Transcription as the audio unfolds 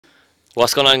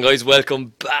What's going on, guys? Welcome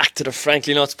back to the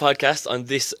Frankly Nuts podcast on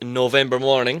this November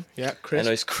morning. Yeah, A crisp.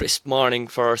 nice crisp morning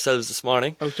for ourselves this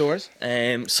morning. Outdoors.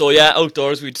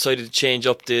 Outdoors we decided to change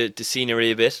up the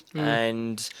scenery a bit.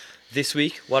 And this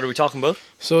week, what are we talking about?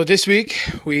 So this week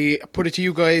we put it to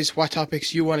you guys what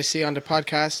topics you want to see on the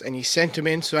podcast, and you sent them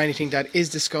in. So anything that is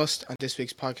discussed on this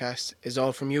week's podcast is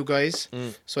all from you guys.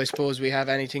 So I suppose we have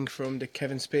anything from the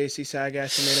Kevin Spacey saga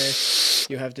at the minute.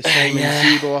 You have the Simon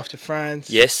Zebo off to France.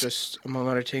 Yes. Just among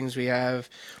other things, we're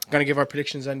going to give our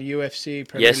predictions on the UFC,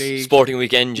 Premier Yes, League. sporting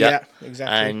weekend, Yeah,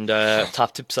 exactly. And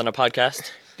top tips on our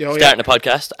podcast. Oh, Starting a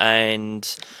podcast and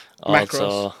Macros.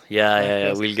 also,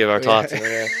 Macros. we'll give our Yeah. thoughts.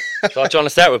 So what do you want to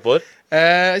start with, bud?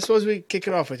 I suppose we kick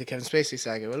it off with the Kevin Spacey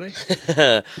saga, will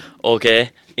we?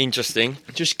 Okay, interesting.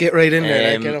 Just get right in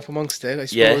there, Um, get up amongst it. I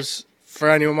yeah. suppose for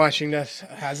anyone watching that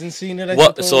hasn't seen it, I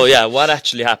What? suppose. So what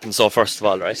actually happened? So first of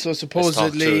all, right? So Let's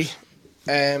supposedly,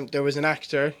 talk there was an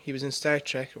actor. He was in Star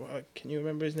Trek. Can you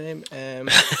remember his name? through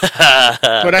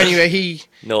But anyway,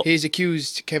 No. he's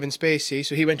accused Kevin Spacey.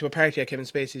 So he went to a party at Kevin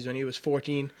Spacey's when he was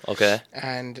 14, Okay.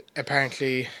 and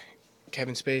apparently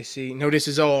Kevin Spacey. No, this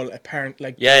is all apparent.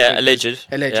 Alleged.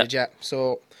 Alleged, yeah.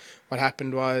 So what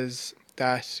happened was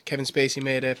that Kevin Spacey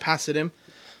made a pass at him,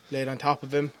 laid on top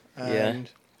of him, and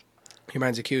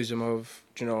humans accused him of,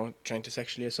 trying to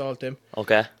sexually assault him.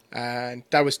 Okay. And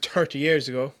that was 30 years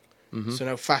ago. So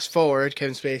now fast forward,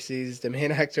 Kevin Spacey's the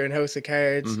main actor in House of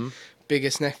Cards,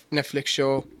 biggest Netflix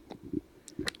show,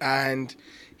 and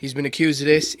he's been accused of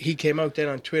this. He came out then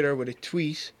on Twitter with a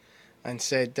tweet and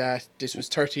said that this was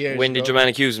 30 years When ago. did your man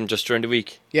accuse him? Just during the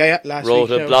week? Yeah, last Wrote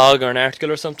week. a blog or an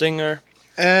article or something, or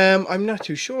I'm not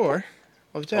too sure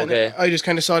of that. Okay. I just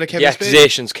kind of saw the the Kevin Spacey.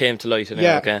 accusations came to light.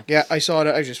 Yeah, Okay. yeah, I saw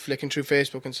that. I was just flicking through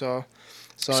Facebook and saw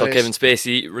So this. Kevin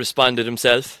Spacey responded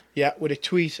himself. Yeah, with a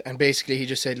tweet, and basically he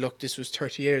just said, look, this was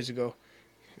 30 years ago.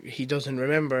 He doesn't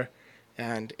remember,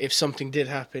 and if something did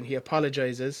happen, he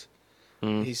apologizes.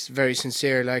 He's very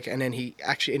sincere, and then he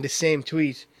actually, in the same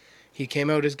tweet, he came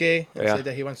out as gay and said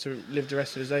that he wants to live the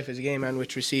rest of his life as a gay man,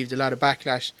 which received a lot of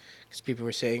backlash, because people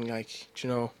were saying,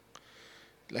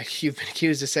 you've been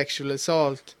accused of sexual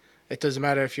assault. It doesn't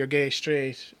matter if you're gay,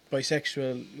 straight,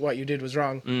 bisexual, what you did was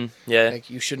wrong.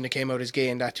 You shouldn't have came out as gay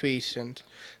in that tweet, and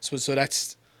so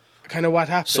that's kind of what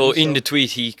happened. So in the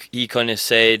tweet, he kind of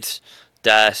said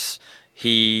that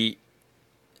he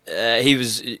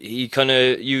kind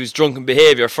of used drunken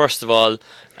behavior first of all,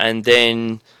 and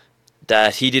then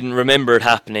that he didn't remember it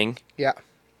happening, yeah,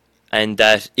 and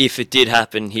that if it did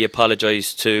happen, he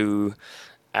apologized to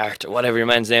Arthur, whatever your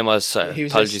man's name was. he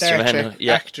was a Apologies to Star your man. Trek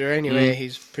actor anyway.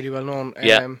 He's pretty well known.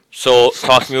 So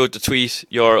talk to me about the tweet,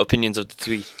 your opinions of the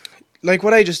tweet.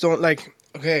 What I just don't like.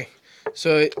 Okay,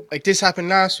 so this happened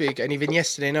last week, and even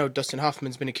yesterday. Now Dustin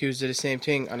Hoffman's been accused of the same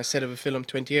thing on a set of a film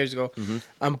 20 years ago,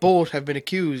 and both have been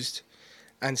accused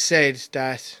and said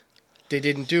that they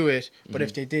didn't do it, but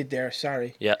if they did, they're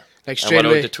sorry. Yeah. Like And straight what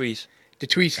away. about the tweet? The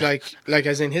tweet, like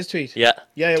as in his tweet. Yeah.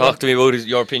 Yeah. Talk to me about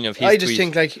your opinion of his tweet. I just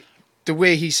think the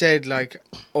way he said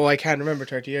oh, I can't remember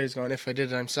 30 years ago, and if I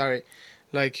did it, I'm sorry.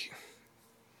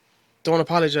 Don't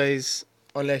apologize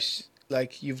unless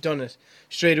you've done it.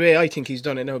 Straight away, I think he's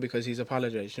done it now because he's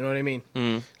apologized. You know what I mean?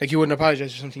 You wouldn't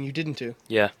apologize for something you didn't do.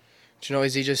 Yeah. Do you know?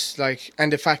 Is he just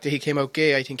and the fact that he came out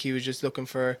gay, I think he was just looking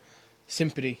for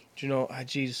sympathy. Do you know?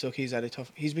 Jesus, look, he's had it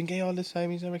tough. He's been gay all this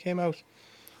time. He's never came out.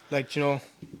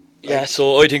 Yeah,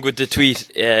 so I think with the tweet,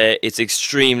 it's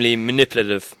extremely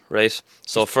manipulative, right?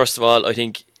 So first of all, I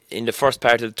think in the first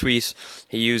part of the tweet,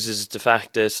 he uses the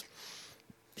fact that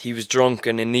he was drunk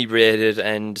and inebriated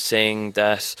and saying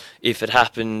that if it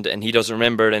happened and he doesn't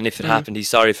remember it, and if it happened, he's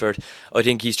sorry for it. I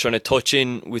think he's trying to touch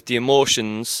in with the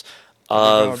emotions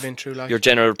of been through life. your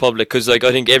general public, because I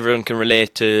think everyone can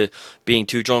relate to being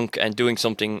too drunk and doing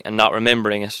something and not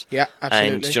remembering it. Yeah,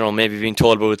 absolutely. And maybe being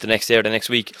told about it the next day or the next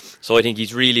week. So I think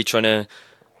he's really trying to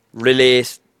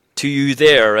relate to you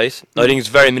there, right? I think it's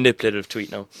a very manipulative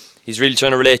tweet now. He's really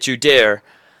trying to relate to you there,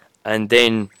 and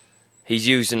then he's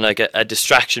using a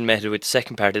distraction method with the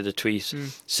second part of the tweet,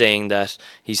 saying that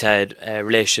he's had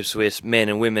relationships with men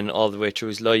and women all the way through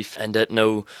his life, and that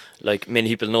now many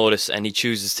people notice, and he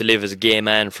chooses to live as a gay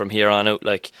man from here on out.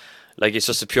 It's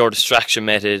just a pure distraction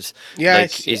method. Yeah,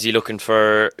 is he looking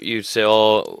for you to say,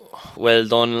 "Oh, well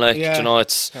done"?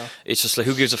 It's just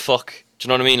who gives a fuck? Do you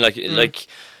know what I mean?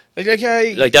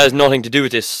 That has nothing to do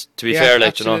with this. To be fair,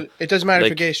 it doesn't matter if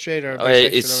you're gay, straight, or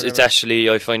bisexual. it's actually,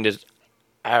 I find it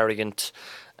arrogant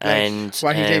and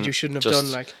what he did you shouldn't have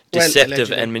just done, deceptive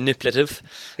allegedly. and manipulative.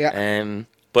 Yeah.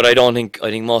 But I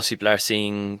think most people are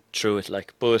seeing through it. I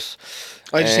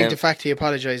just think the fact he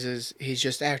apologises, he's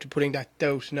just after putting that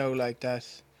doubt now, that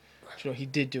he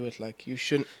did do it. Like, you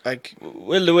shouldn't, like...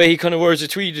 Well, the way he kind of words a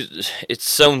tweet, it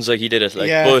sounds like he did it. Like,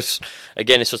 Yeah. but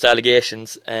again, it's just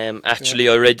allegations. Actually,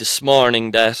 I read this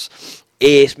morning that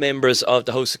 8 members of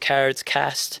the House of Cards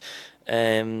cast,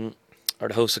 or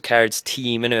the House of Cards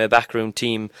team, anyway, backroom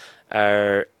team,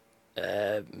 are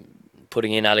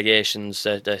putting in allegations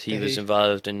that he was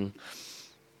involved in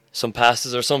some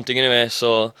passes or something. Anyway,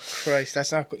 so Christ,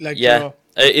 that's not good. Like, yeah,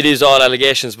 it is all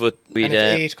allegations, but we'd and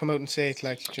if 8 come out and say it,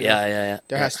 like, yeah,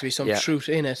 there has to be some truth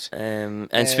in it.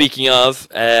 And speaking of,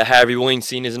 Harvey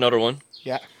Weinstein is another one.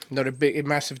 Yeah, another big,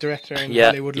 massive director in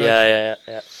Hollywood. Like.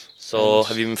 Yeah. So,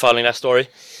 have you been following that story?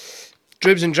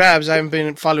 Dribs and drabs. I haven't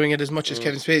been following it as much as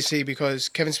Kevin Spacey, because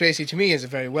Kevin Spacey to me is a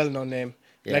very well-known name.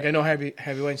 Yeah. Like, I know Harvey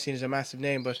Weinstein is a massive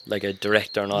name, but like a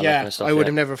director and all that kind of stuff. I would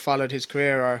have never followed his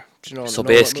career, or So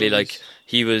basically, like,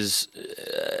 he was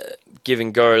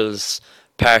giving girls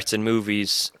parts in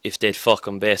movies if they'd fuck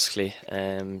him, basically.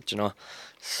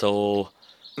 So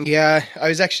yeah, I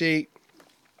was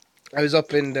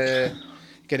up in the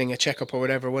getting a checkup or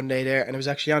whatever one day there, and it was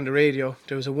actually on the radio.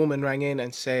 There was a woman rang in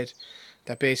and said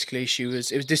that basically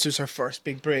this was her first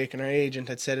big break, and her agent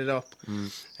had set it up,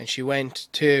 and she went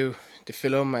to the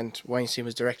film, and Weinstein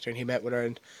was director, and he met with her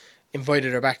and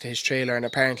invited her back to his trailer, and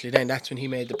apparently then that's when he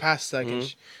made the pass. Like,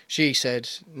 and she said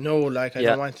no, like, I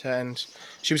don't want to, and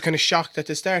she was kind of shocked at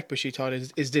the start, but she thought,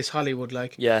 is this Hollywood?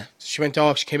 Like, yeah. So she went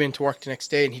off. She came in to work the next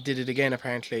day, and he did it again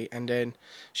apparently, and then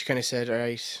she kind of said, all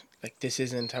right, like, this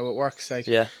isn't how it works. Like,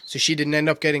 yeah. So she didn't end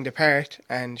up getting the part,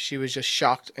 and she was just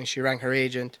shocked, and she rang her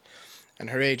agent. And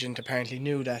her agent apparently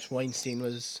knew that Weinstein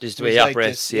was... This is the way he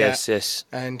operates, yes.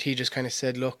 And he just kind of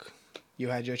said, look, you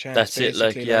had your chance. That's it,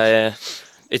 like, yeah.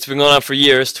 It's been going on for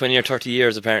years, 20 or 30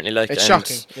 years apparently. Like, it's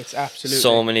shocking. It's absolutely...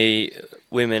 So many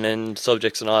women and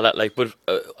subjects and all that. Like, but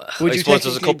I suppose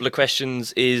there's a couple of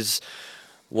questions is...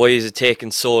 Why is it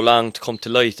taking so long to come to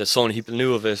light? That so many people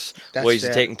knew of it. Why is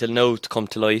it taking till now to come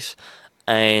to light?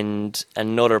 And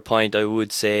another point I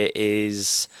would say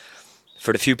is,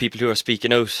 for the few people who are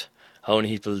speaking out, how many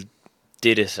people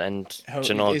did it and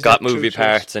got movie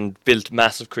parts and built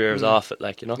massive careers off it,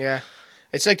 like, Yeah,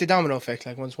 it's like the domino effect.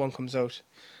 Like, once one comes out,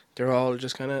 they're all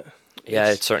just kind of... Yeah,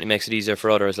 it certainly makes it easier for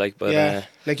others. Like, but yeah,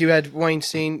 like, you had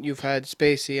Weinstein, you've had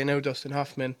Spacey, and now Dustin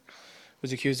Hoffman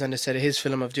was accused on the set of his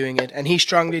film of doing it, and he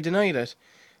strongly denied it.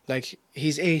 Like,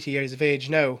 he's 80 years of age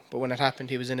now, but when it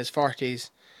happened, he was in his 40s.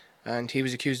 And he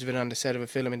was accused of it on the set of a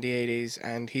film in the 80s,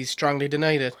 and he strongly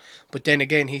denied it. But then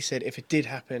again, he said, if it did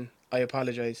happen, I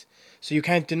apologise. So you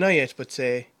can't deny it, but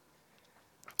say,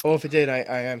 oh, if it did, I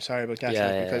am sorry about that.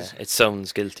 Yeah, because it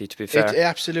sounds guilty, to be fair.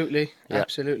 Absolutely.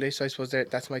 So I suppose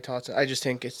that's my thoughts. I just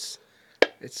think it's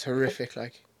horrific,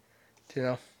 like,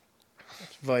 it's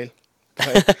vile.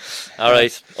 All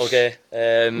right, okay.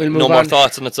 No more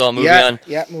thoughts on it, so moving on.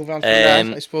 Yeah, move on from that.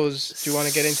 I suppose, do you want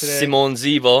to get into the... Simone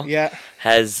Zebo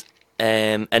has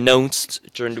announced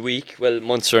during the week,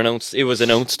 Munster announced, it was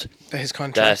announced his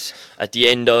contract, that at the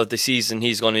end of the season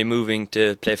he's going to be moving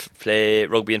to play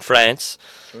rugby in France.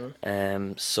 Sure.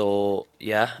 So,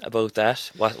 yeah, about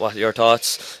that. What are your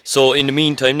thoughts? So, in the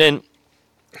meantime then,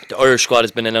 the Irish squad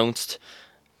has been announced.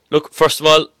 Look, first of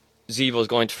all, Zebo's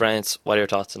going to France. What are your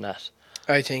thoughts on that?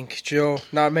 I think,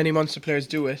 not many Munster players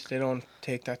do it. They don't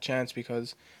take that chance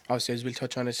because, obviously, as we'll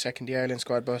touch on, his second the Ireland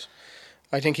squad, but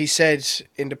I think he said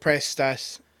in the press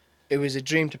that it was a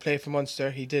dream to play for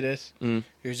Munster. He did it. It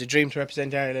was a dream to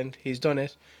represent Ireland. He's done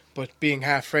it. But being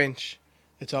half French,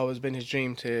 it's always been his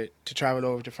dream to travel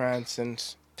over to France and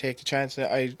take the chance.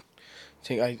 I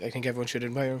think everyone should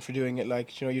admire him for doing it.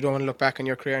 Like, you don't want to look back on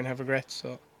your career and have regrets.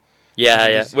 So.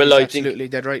 Yeah. Well, I think absolutely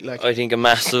dead right. Like, I think a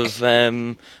massive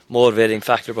motivating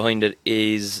factor behind it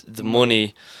is the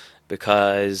money,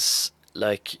 because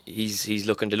like he's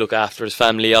looking to look after his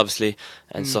family, obviously,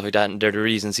 and stuff like that, and they're the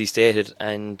reasons he stated.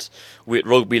 And with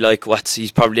rugby, like,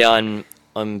 he's probably on,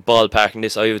 I'm ballparking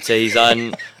this, I would say he's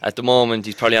on at the moment,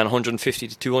 he's probably on 150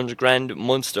 to 200 grand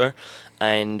Munster,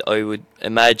 and I would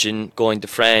imagine going to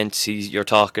France, you're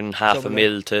talking half a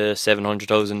mil to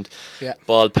 700,000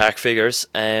 ballpark figures.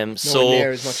 So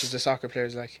near as much as the soccer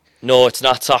players, like. No, it's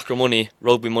not soccer money.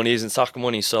 Rugby money isn't soccer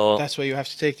money, so that's why you have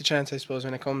to take the chance, I suppose,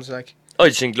 when it comes, like. I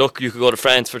just think, look, you could go to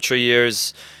France for 3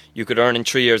 years. You could earn in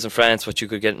 3 years in France what you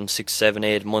could get in 6, 7,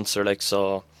 8 months, or like,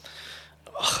 so.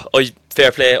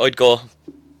 Fair play. I'd go.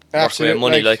 Absolutely,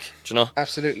 work with money,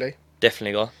 Absolutely.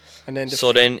 Definitely go. And then.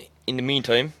 Then, in the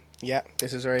meantime. Yeah,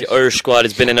 this is right. The Irish squad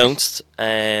has been announced.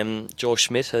 Joe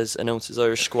Schmidt has announced his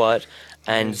Irish squad,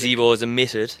 and Zebo has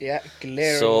admitted. Yeah,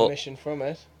 glaring omission from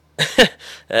it.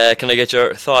 Can I get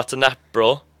your thoughts on that,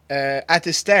 bro? At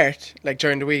the start, like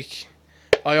during the week,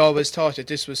 I always thought that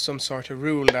this was some sort of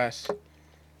rule that,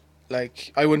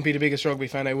 like, I wouldn't be the biggest rugby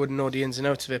fan, I wouldn't know the ins and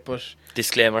outs of it, but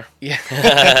Disclaimer. yeah,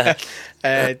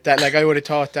 that like I would have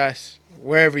thought that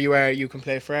wherever you are, you can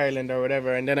play for Ireland or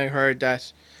whatever. And then I heard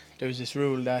that there was this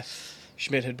rule that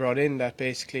Schmidt had brought in that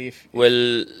basically if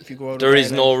you go out there of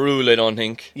is Ireland, no rule, I don't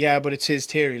think. yeah, but it's his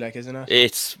theory, like, isn't it?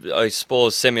 It's, I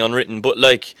suppose, semi-unwritten, but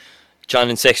like John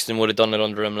and Sexton would have done it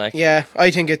under him, like. Yeah, I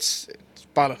think it's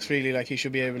bollocks, really. Like, he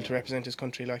should be able to represent his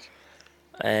country. Like,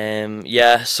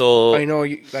 Yeah. So I know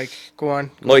you. Like, go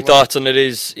on. my thoughts on it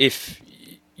is, if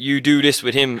you do this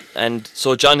with him, and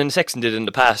so John and Sexton did in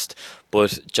the past,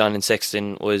 but John and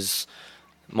Sexton was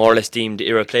more or less deemed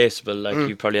irreplaceable. Like,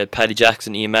 you probably had Paddy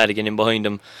Jackson, Ian Madigan in behind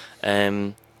him,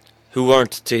 who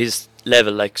weren't to his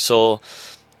level. Like, so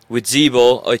with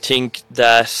Zebo, I think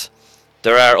that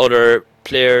there are other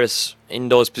players in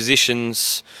those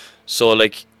positions. So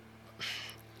like,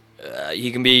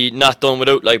 he can be not done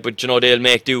without, like, but you know, they'll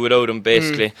make do without him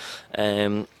basically.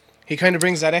 He kind of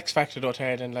brings that X factor though to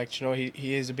head, and like, you know,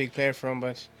 he is a big player for him,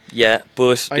 but Yeah,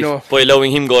 but I know. by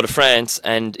allowing him go to France,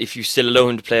 and if you still allow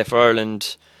him to play for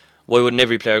Ireland, why wouldn't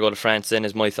every player go to France then,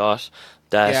 is my thought.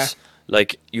 That, Yeah.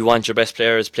 like, you want your best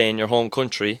players playing your home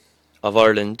country of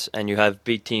Ireland, and you have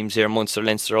big teams here, Munster,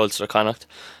 Leinster, Ulster, Connacht,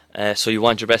 so you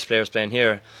want your best players playing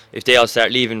here. If they all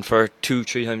start leaving for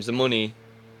 2-3 times the money,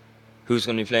 who's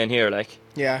going to be playing here, like?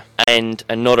 yeah, And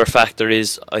another factor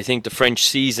is, I think the French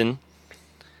season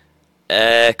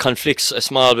conflicts a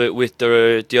small bit with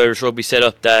the Irish rugby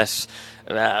setup, that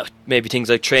maybe things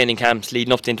like training camps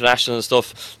leading up to international and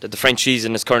stuff, that the French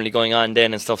season is currently going on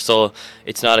then and stuff, so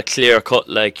it's not a clear cut,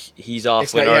 like, he's off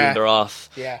It's when not- Ireland yeah. are off,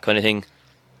 Yeah. kind of thing.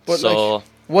 but So, like,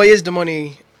 why is the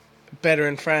money better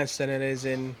in France than it is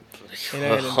in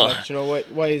Ireland? Like, you know,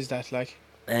 why is that? Like,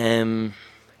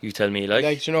 you tell me,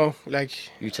 like, you know, like,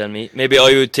 you tell me. Maybe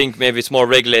I would think maybe it's more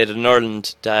regulated in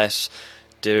Ireland, that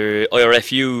the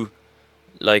IRFU,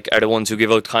 like, are the ones who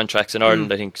give out contracts in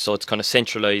Ireland, I think, so it's kind of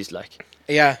centralised, like.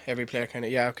 yeah, every player kind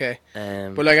of, yeah, okay.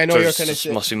 But like, I know you're kinda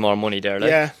must be more money there, like.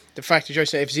 Yeah, the fact that you're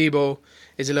saying if Zebo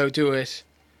is allowed to do it,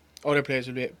 other players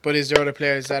will be. But is there other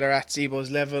players that are at Zebo's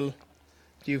level?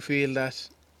 Do you feel that,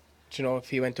 you know, if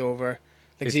he went over,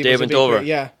 like, If Zebo's they a went big over? player,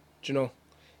 yeah, do you know,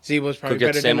 Zebo's probably get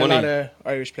better the same than a lot money. of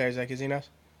Irish players, like, is he not?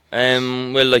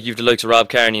 Well, like, you've the likes of Rob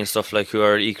Kearney and stuff, like, who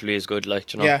are equally as good,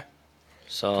 like, you know. Yeah,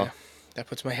 So, that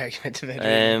puts my argument to bed.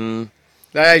 Really. um,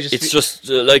 I just it's just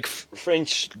like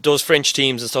those French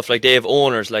teams and stuff, like, they have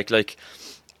owners, like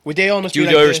would they almost do be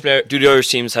the like Irish player, do the Irish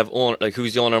teams have own, like,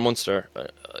 who's the owner of Munster?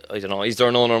 I don't know. Is there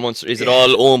an owner of Munster? Is it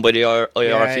all owned by the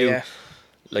IRFU? yeah.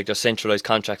 Like, there's centralised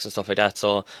contracts and stuff like that.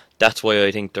 So that's why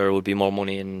I think there would be more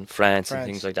money in France and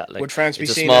things like that. Like, Would France be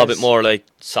it's a seen small as bit more like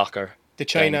soccer. the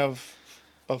China of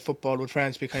football? Would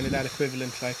France be kind of that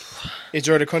equivalent? Like, is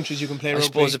there other countries you can play I rugby?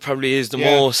 suppose it probably is the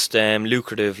Yeah. most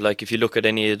lucrative. Like, if you look at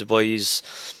any of the boys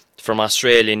from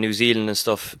Australia and New Zealand and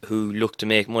stuff who look to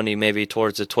make money maybe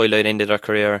towards the twilight end of their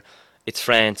career, it's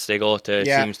France they go to. It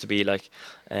Yeah. seems to be like,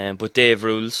 but they have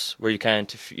rules where you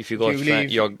can't. If you go If to you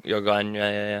France, leave- you're gone.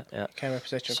 Yeah. Can't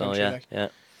represent your So country. yeah, Like. yeah.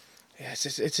 Yeah,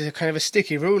 it's a kind of a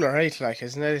sticky rule, right? Like,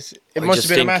 isn't it? It I must just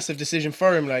have been a think- massive decision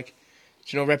for him. Like,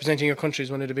 you know, representing your country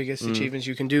is one of the biggest achievements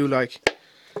you can do. Like,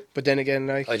 but then again,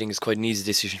 like, I think it's quite an easy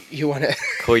decision. you want to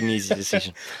Quite an easy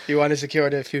decision. you want to secure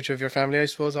the future of your family, I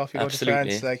suppose. Off you Absolutely. go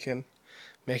to France, like, and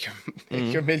make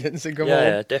your millions and come Yeah, home.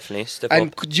 yeah, definitely. Step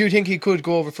And up. do you think he could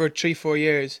go over for 3-4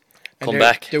 years and Come there,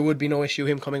 back. There would be no issue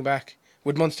him coming back.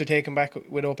 Would Munster take him back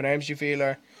with open arms? You feel,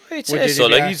 or I'd would say they so.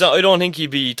 be Like, asked? I don't think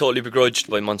he'd be totally begrudged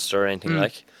by Munster or anything.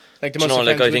 Like, like the do you know,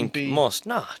 Munster like, fans I wouldn't think be most.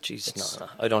 Nah, jeez, no.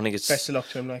 I don't think it's. best of luck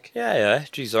to him. Like, Yeah.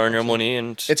 Jeez, earn your money,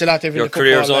 and it's a lot different. your to football,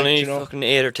 career's like, only you know. fucking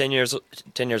 8 or 10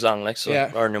 years long. Like, so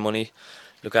Yeah. earn your money,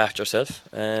 look after yourself.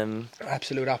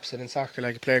 Absolute opposite in soccer.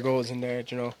 Like, a player goes in there,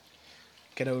 you know,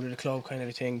 get out of the club kind of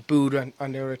a thing, booed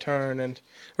on their return, and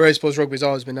where I suppose rugby's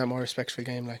always been that more respectful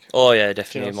game. Like, Oh yeah,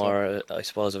 definitely You know, more. I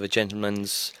suppose of a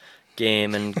gentleman's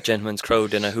game and gentleman's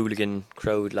crowd than a hooligan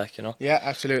crowd. Like, you know. yeah,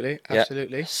 absolutely, Yeah.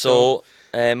 absolutely. So,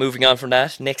 moving on from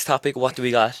that, next topic. What do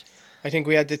we got? I think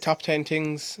we had the top 10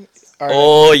 things. Or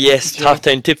Oh yes, you know, top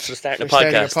 10 tips for starting we're a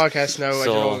starting podcast. a podcast now. I So,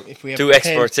 don't know if we have two 10.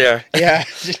 experts here. Yeah,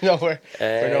 you know, we're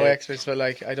no Uh, experts, but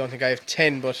like, I don't think I have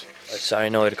 10, but Sorry,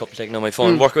 no, I had a couple taken on my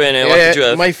phone. Work away now. yeah, What did you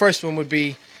have? my first one would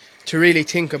be to really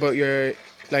think about your,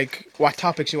 like, what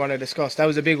topics you want to discuss. That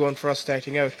was a big one for us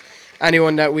starting out.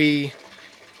 Anyone that we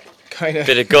kind of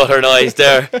Bit of gutter noise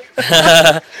there.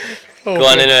 hopefully,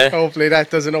 on anyway. hopefully that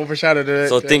doesn't overshadow the.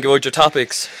 So think about your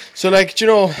topics. So, like, do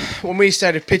you know, when we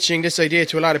started pitching this idea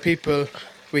to a lot of people,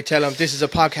 We tell them this is a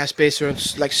podcast based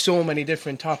around like so many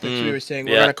different topics. We were saying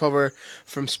we're yeah. going to cover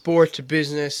from sport to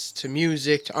business to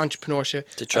music to entrepreneurship.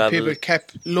 To travel. And people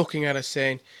kept looking at us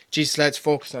saying, "Geez, let's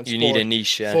focus on sport. You need a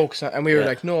niche, yeah. Focus on," and we were Yeah.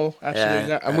 like, "No, absolutely Yeah,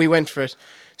 not." And we went for it.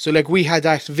 So like we had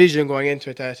that vision going into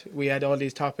it that we had all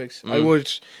these topics. I would,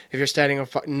 if you're starting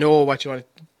up, know what you want.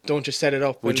 Don't just set it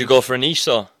up. Would you go for a niche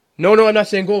though? No, I'm not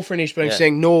saying go for a niche, but I'm Yeah.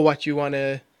 saying know what you want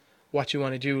to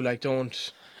do. Like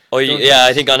don't. Oh Don't yeah, I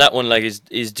just- think on that one, like,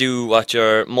 is do what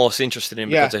you're most interested in,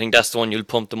 because Yeah. I think that's the one you'll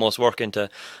pump the most work into.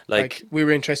 Like we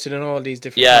were interested in all these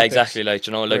different. Yeah, topics. exactly. Like,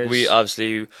 you know, like we Whereas-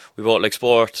 obviously we both like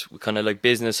sport, we kind of like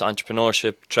business,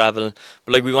 entrepreneurship, travel,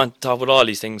 but like we want to talk about all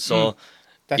these things. So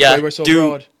That's yeah, why we're so do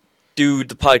broad. do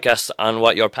the podcast on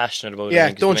what you're passionate about. I Yeah,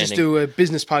 think is the don't main just thing. do a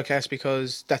business podcast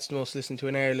because that's the most listened to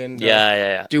in Ireland. or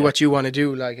Yeah. Do what you want to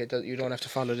do. Like you don't have to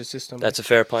follow the system. That's a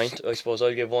fair point. I suppose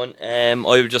I'll give one. I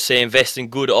would just say invest in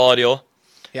good audio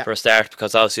Yeah. for a start,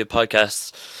 because obviously a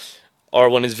podcast, or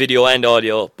one is video and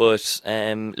audio, but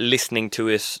listening to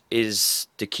it is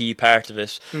the key part of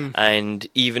it. And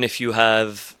even if you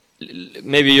have,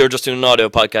 maybe you're just doing an audio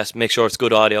podcast, make sure it's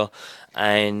good audio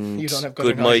and You don't have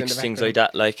good gutter noise in mics, the things background.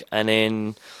 like that. Like, and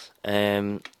then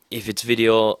if it's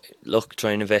video, look,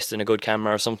 try and invest in a good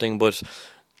camera or something. But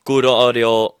good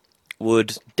audio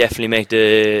would definitely make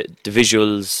the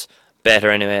visuals better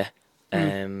anyway.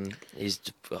 I suppose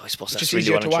It's that's just really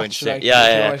easier what to I'm trying watch, to say. like, Yeah,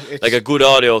 you know, yeah. it's- Like a good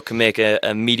audio can make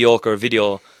a mediocre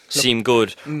video seem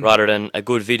good, rather than a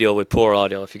good video with poor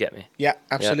audio, if you get me. Yeah,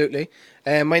 absolutely.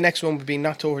 My next one would be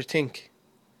not to overthink.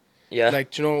 Yeah.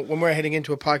 Like, you know, when we're heading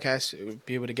into a podcast, it would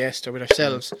be with a guest or with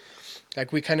ourselves,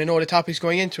 like we kind of know the topics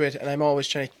going into it, and I'm always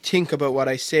trying to think about what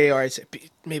I say, or I say,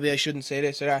 maybe I shouldn't say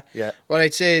this or that. Yeah. What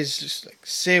I'd say is just like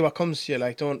say what comes to you.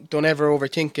 Like don't ever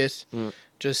overthink it.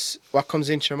 Just what comes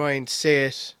into your mind, say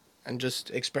it, and just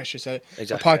express yourself.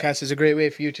 Exactly, A podcast is a great way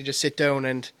for you to just sit down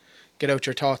and get out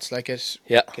your thoughts, like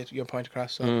get your point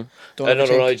across. So don't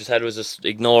Another one I overthink. just had was just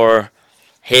ignore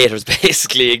haters,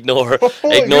 basically. Ignore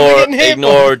you're getting hate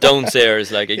ignore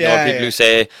downsayers, like ignore Yeah, people yeah. who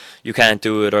say you can't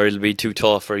do it or it'll be too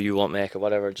tough or you won't make it,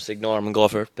 whatever. Just ignore them and go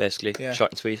for it, basically. Yeah.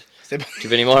 Short and sweet. Say- Do you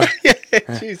have any more? Yeah,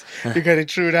 jeez, you kind of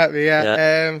threw it at me.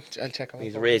 Yeah. I'll check on my Need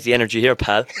to phone. raise the energy here,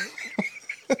 pal.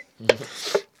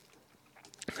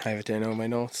 I have it down on my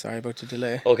notes. Sorry about the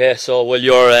delay. Okay, so while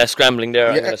you're scrambling there,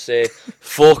 I'm Yeah. going to say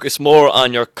focus more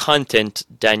on your content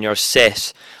than your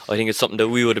set. I think it's something that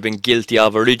we would have been guilty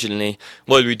of originally.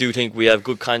 Well, we do think we have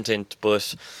good content,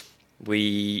 but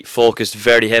we focused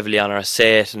very heavily on our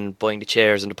set and buying the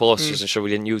chairs and the posters, and sure we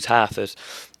didn't use half it.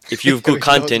 If you have There good was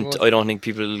loads content, more. I don't think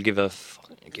people will give a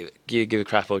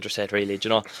crap about your set, really. Do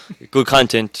you know? Good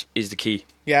content is the key.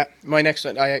 Yeah, my next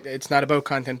one. It's not about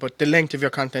content, but the length of your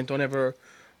content. Don't ever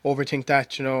overthink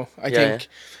that. You know, I think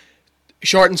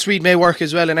short and sweet may work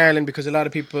as well in Ireland because a lot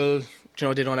of people, you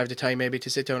know, they don't have the time maybe to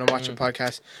sit down and watch a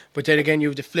podcast. But then again, you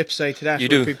have the flip side to that. You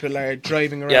where do. people are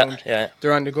driving around. Yeah.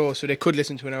 They're on the go, so they could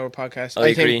listen to an hour podcast. I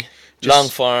agree. think just- Long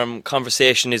form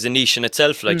conversation is a niche in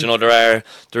itself. Like, you know, there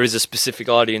is a specific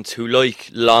audience who like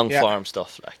long form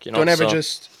stuff. Like, you know, don't ever so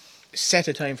just set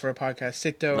a time for a podcast.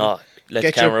 Sit down. no, let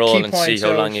the get your camera roll key and see points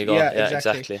how out. long you go. Yeah, Yeah,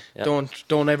 exactly. Yeah.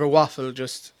 Don't ever waffle.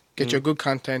 Just get your good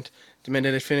content. The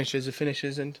minute it finishes,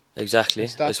 and Exactly.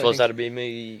 Stop, I I suppose think. that'd be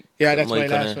me. Yeah, that's my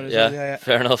kinda- last one as well, yeah.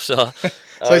 Fair enough. So, so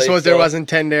I suppose there wasn't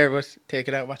 10 there, but take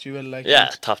it out what you will. Like, Yeah,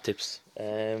 top tips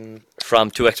from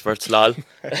two experts, lol.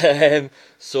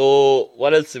 So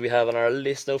what else do we have on our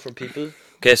list now from people?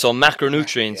 Okay, so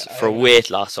macronutrients Yeah, I for have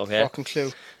weight loss. Okay, fucking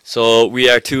clue. so we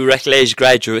are two Recklage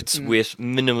graduates with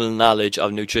minimal knowledge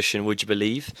of nutrition. Would you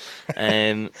believe?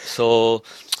 So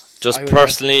just I would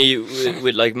personally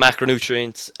with like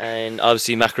macronutrients, and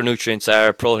obviously macronutrients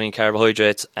are protein,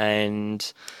 carbohydrates,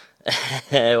 and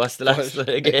what's the last one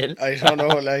again? I don't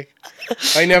know. Like,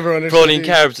 I never understood. Protein,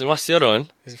 these. carbs, and what's the other one?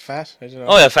 Is it fat? I don't know.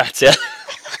 Oh yeah, fats. Yeah,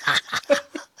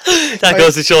 that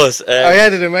goes to show us. I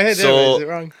had it in my head. so- there, but is it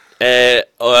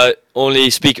wrong? Only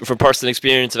speaking from personal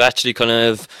experience of actually kind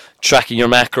of tracking your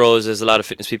macros, as a lot of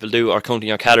fitness people do, or counting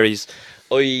your calories.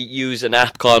 I use an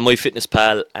app called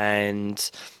MyFitnessPal, and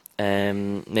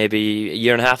maybe a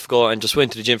year and a half ago, and just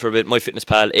went to the gym for a bit.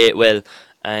 MyFitnessPal, ate well,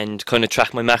 and kind of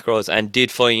tracked my macros, and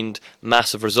did find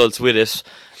massive results with it.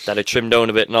 That I trimmed down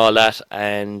a bit and all that,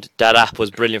 and that app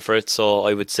was brilliant for it. So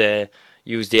I would say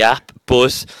use the app,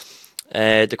 but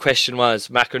The question was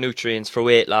macronutrients for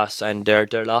weight loss, and they're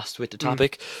lost with the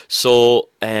topic. So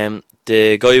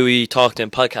the guy we talked in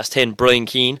podcast 10, Brian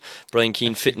Keane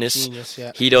Fitness, Genius,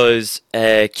 yeah. he does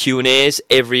Q&As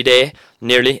every day,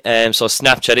 nearly. So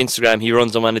Snapchat, Instagram, he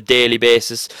runs them on a daily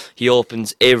basis. He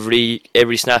opens every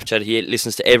Snapchat, he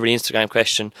listens to every Instagram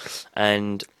question,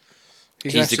 and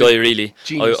he's the guy, really.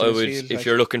 I would, if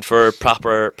you're looking for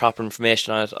proper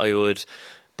information on it, I would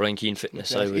Brian Keane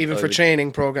Fitness. Even for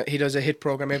training program, he does a HIIT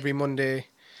program every Monday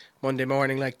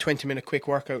morning, like 20-minute quick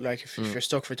workout. Like if you're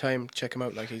stuck for time, check him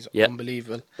out. Like he's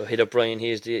unbelievable. So hit up Brian.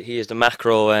 He is the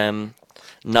macro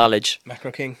knowledge.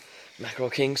 Macro king.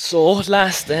 So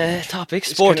last topic,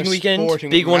 sporting weekend,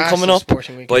 big one coming up.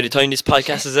 By the time this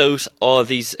podcast is out, all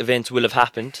these events will have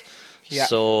happened. Yeah.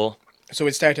 So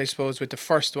we'd start, I suppose, with the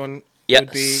first one. Yeah,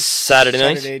 would be Saturday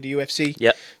night, the UFC.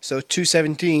 Yeah. So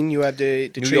 2:17, you have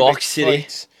the New three York big City,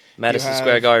 fights. Madison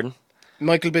Square Garden.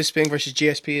 Michael Bisping versus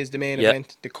GSP is the main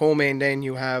event. The co-main, then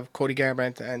you have Cody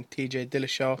Garbrandt and TJ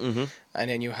Dillashaw, and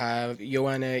then you have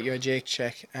Joanna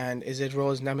Jędrzejczyk and is it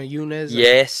Rose Namajunas?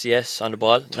 Yes, on the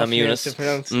ball, Namajunas. To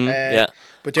pronounce. Yeah,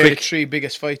 but they're the three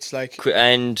biggest fights.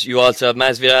 And you also have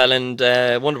Masvidal and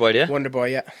Wonderboy, yeah.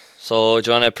 Wonderboy, yeah. So do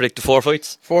you want to predict the 4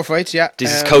 fights? 4 fights, yeah.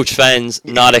 This is coach fans,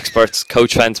 not experts.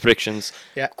 Coach fans predictions.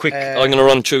 Yeah. Quick, I'm going to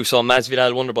run through. So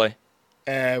Masvidal, Wonderboy.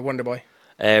 Wonderboy.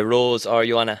 Rose or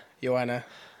Joanna.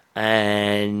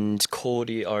 And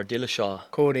Cody or Dillashaw.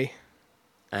 Cody.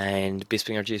 And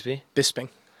Bisping or GSP. Bisping.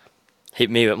 Hit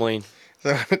me with mine.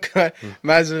 So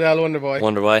Masvidal,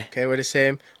 Wonderboy. Okay, we're the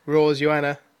same. Rose,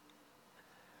 Joanna.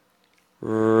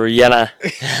 Rihanna.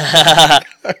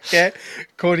 Okay.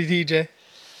 Cody, TJ.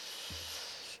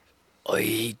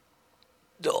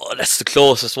 That's the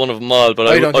closest one of them all, but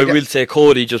I will say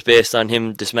Cody just based on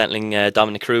him dismantling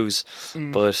Dominic Cruz.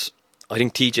 But I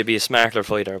think TJ be a smarter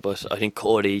fighter, but I think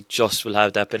Cody just will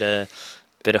have that bit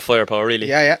of firepower, really.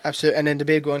 Yeah, absolutely. And then the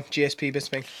big one, GSP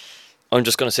Bisping. I'm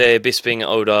just going to say Bisping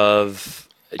out of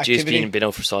GSP been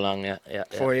out for so long, yeah.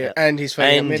 4 years, and he's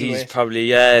fighting a middleweight. He's probably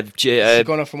he's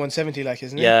gone up from 170, like,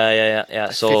 isn't he? Yeah.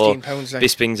 That's so 15 pounds, like.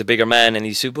 Bisping's a bigger man, and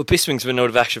but Bisping's been out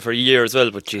of action for a year as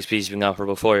well. But GSP's been out for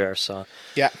about 4 years, so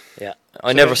yeah.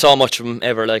 I never saw much of him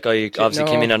ever. Like I obviously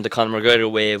came in on the Conor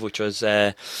McGregor wave, which was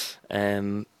after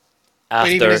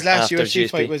even his last UFC GSP.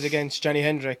 fight was against Johnny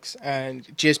Hendricks, and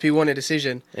GSP won a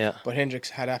decision. Yeah. But Hendricks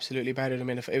had absolutely battered him.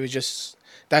 It was just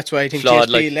that's why I think flawed,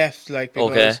 GSP left. Like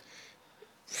because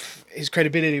his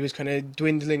credibility was kind of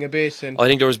dwindling a bit, and I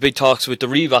think there was big talks with the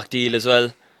Reebok deal as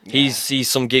well. Yeah. He's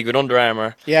some gig with Under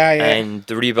Armour. Yeah. And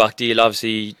the Reebok deal,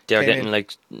 obviously, they're getting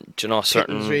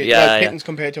certain pittance, really. Pittance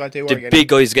compared to what they were getting. The big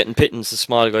guys are getting pittance, the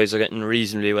small guys are getting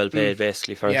reasonably well paid,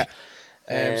 basically for it.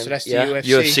 So that's the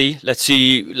UFC.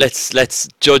 Let's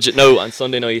judge it now on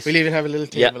Sunday night. We'll even have a little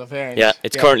table of fairness. Yeah,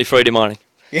 it's currently Friday morning.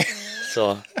 Yeah.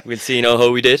 So we'll see now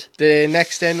how we did. The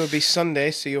next then will be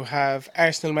Sunday, so you have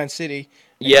Arsenal Man City.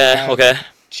 Yeah, okay.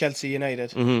 Chelsea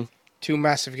United. 2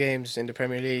 massive games in the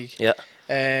Premier League. Yeah.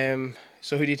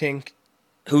 So who do you think?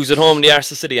 Who's at home in the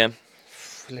Arsenal City game?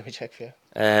 Let me check for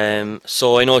you.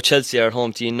 So I know Chelsea are at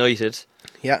home to United.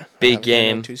 Yeah. Big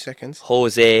game. 2 seconds.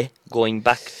 Jose going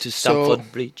back to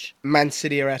Stamford Bridge. Man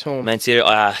City are at home.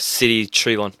 City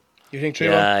 3-1. You think 3-1?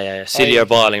 Yeah. City are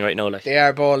balling right now. Like. They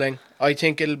are balling. I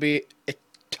think it'll be a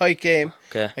tight game.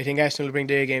 Okay. I think Arsenal will bring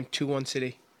their game 2-1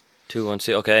 City. 2-1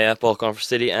 City. Okay, yeah. Both going for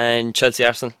City. And Chelsea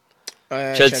Arsenal.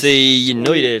 Chelsea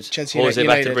United. Jose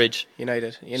back to Bridge.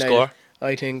 United. Score?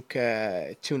 I think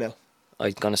 2-0.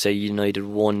 I'm going to say United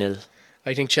 1-0.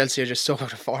 I think Chelsea are just so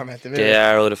out of form at the minute. They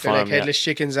are out of form. They're like headless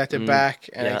chickens at the back,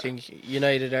 and I think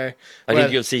United are. I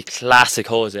think you'll see classic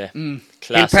Jose.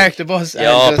 Classic. He'll park the bus.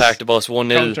 Yeah, park the bus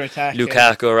 1-0.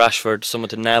 Lukaku or Rashford, someone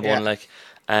to nab one, like.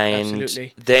 And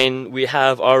absolutely. Then we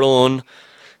have our own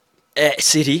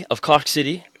City of Cork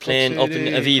City playing up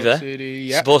in Aviva.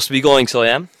 City, supposed to be going, so I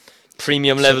am.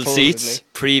 Premium level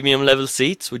Supposedly.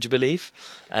 seats, would you believe?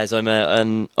 As I'm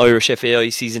an Irish FAI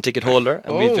season ticket holder,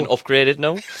 and we've been upgraded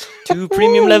now to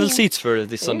premium level seats for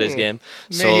this Sunday's game.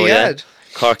 So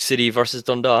Cork City versus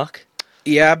Dundalk.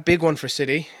 Yeah, big one for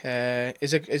City.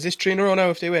 Is this 3 in a row now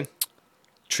if they win?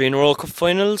 3 in a row cup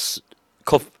finals.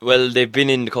 Well, they've been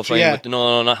in the cup final,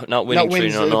 but not winning 3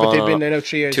 in a row. But they've been there now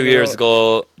 3 years. 2 years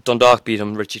ago, Dundalk beat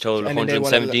them. Richie Toll,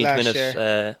 117th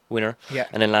minute winner. Yeah.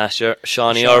 And then last year,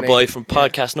 Shawnee, our boy from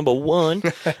podcast number 1.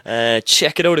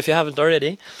 Check it out if you haven't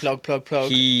already. Plug.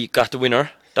 He got the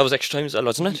winner. That was extra time as well,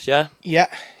 wasn't it? Yeah.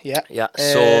 Yeah.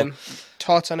 So,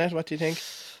 thoughts on it? What do you think?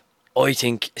 I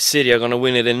think City are going to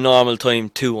win it in normal time,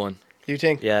 2-1. Do you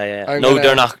think? Yeah. I'm No,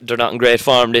 gonna- they're not in great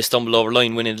form. They stumbled over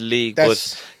line winning the league, but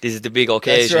That's- this is the big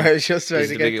occasion. That's right. I was just This trying is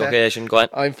to the get big that. occasion. Go on.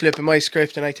 I'm flipping my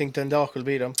script, and I think Dundalk will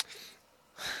beat them.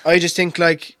 I just think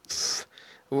like,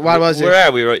 what was it? Where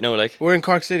are we right now? Like, We're in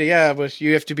Cork City, yeah, but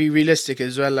you have to be realistic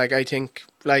as well. Like I think,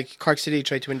 like Cork City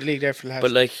tried to win the league there for the last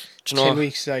but like, do you 10 know,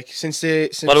 weeks. Like since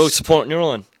what about supporting your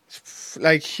own?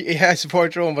 like yeah,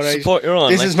 support your own, but Support your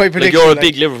own. This like, is my prediction. Like you're a like,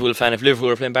 big Liverpool fan. If Liverpool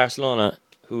were playing Barcelona,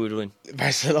 who would win?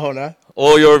 Barcelona.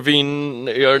 Oh, you're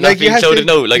not Like, you being have clouded to-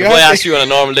 now. Like you if I have to- asked you on a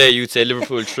normal day, you'd say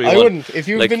Liverpool 3-1. I wouldn't. If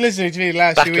you've Like, been listening to me the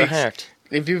last back few your weeks, heart.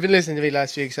 if you've been listening to me the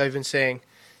last few weeks, I've been saying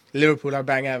Liverpool are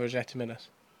bang average at the minute.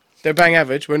 They're bang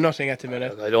average. We're nothing at the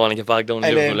minute. I don't want to get bogged down in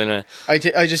And Liverpool then anyway.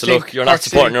 I just So think look, you're Cork not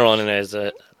supporting City, your own anyway. Is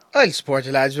it? I'll support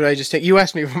the lads, but I just think you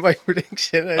asked me for my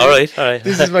prediction. All right.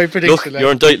 This is my prediction. Look, like.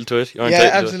 you're entitled to it. You're Yeah,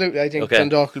 entitled absolutely. I think Okay.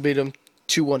 Dundalk will beat them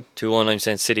 2-1. 2-1. I'm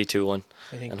saying City 2-1,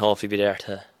 I think. and hopefully be there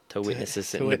to witness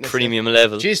this to in the witness it. premium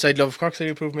level. Jeez, I'd love Cork City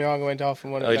to prove me wrong. I went off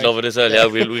and won it. I'd like. love it as well. Yeah,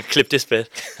 we'll clip this bit.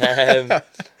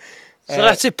 So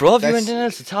that's it, bro. Have you that's- anything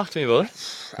else to talk to me about?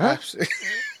 Absolutely.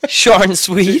 Short and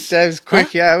sweet. That was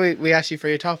quick. Yeah, we asked you for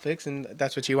your topics, and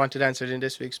that's what you wanted answered in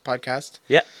this week's podcast.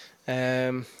 Yeah.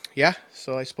 Yeah.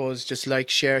 So I suppose just like,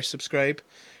 share, subscribe.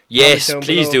 Yes, Comment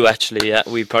down please below. do actually. Yeah,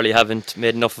 we probably haven't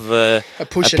made enough of a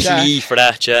push at that. plea for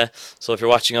that. Yeah. So if you're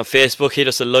watching on Facebook, hit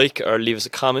us a like or leave us a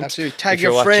comment. Absolutely. Tag if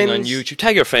you're your watching friends. on YouTube,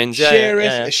 tag your friends. Yeah, Share it.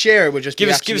 yeah. A share would just Give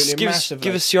be us absolutely massive.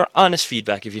 give us your honest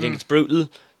feedback. If you think it's brutal,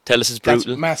 tell us it's That's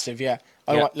brutal. massive. Yeah.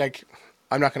 I Yeah. want like.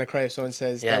 I'm not going to cry if someone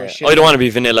says that Yeah, was yeah. shit. I don't want to be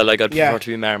vanilla. Like I'd Yeah. prefer to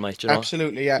be Marmite. You know.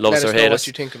 Absolutely. Yeah. Love Let us us or know hate what us.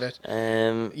 you think of it.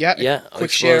 Yeah. Yeah. I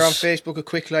Quick share on suppose- Facebook. A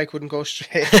quick like wouldn't go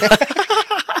straight.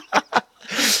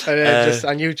 And just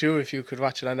on YouTube, if you could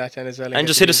watch it on that then as well. And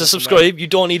just hit us a subscribe. You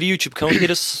don't need a YouTube account.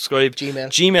 Hit us a subscribe.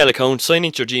 Gmail. account. Sign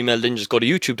into your Gmail. Then just go to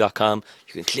youtube.com.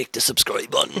 You can click the subscribe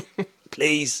button,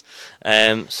 please.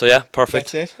 So yeah,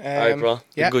 perfect. That's it. Alright, bro.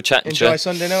 Yeah. Good chatting to Enjoy you.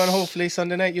 Sunday now, and hopefully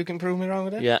Sunday night you can prove me wrong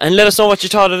with it. Yeah, and let us know what you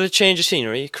thought of the change of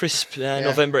scenery. Crisp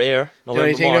November air. The November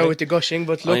only thing now morning. with the gushing,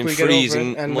 but look, I'm we'll get over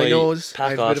freezing. it. And my nose, I pack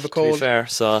have a off, bit of a to be cold. fair.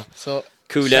 So So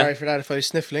cool, yeah. sorry for that if I was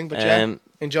sniffling, but yeah,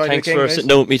 enjoy the Thanks weekend, for guys. sitting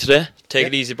down with me today. Take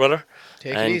it Yeah. easy, brother.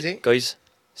 Take and it easy. guys,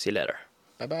 see you later.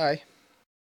 Bye bye.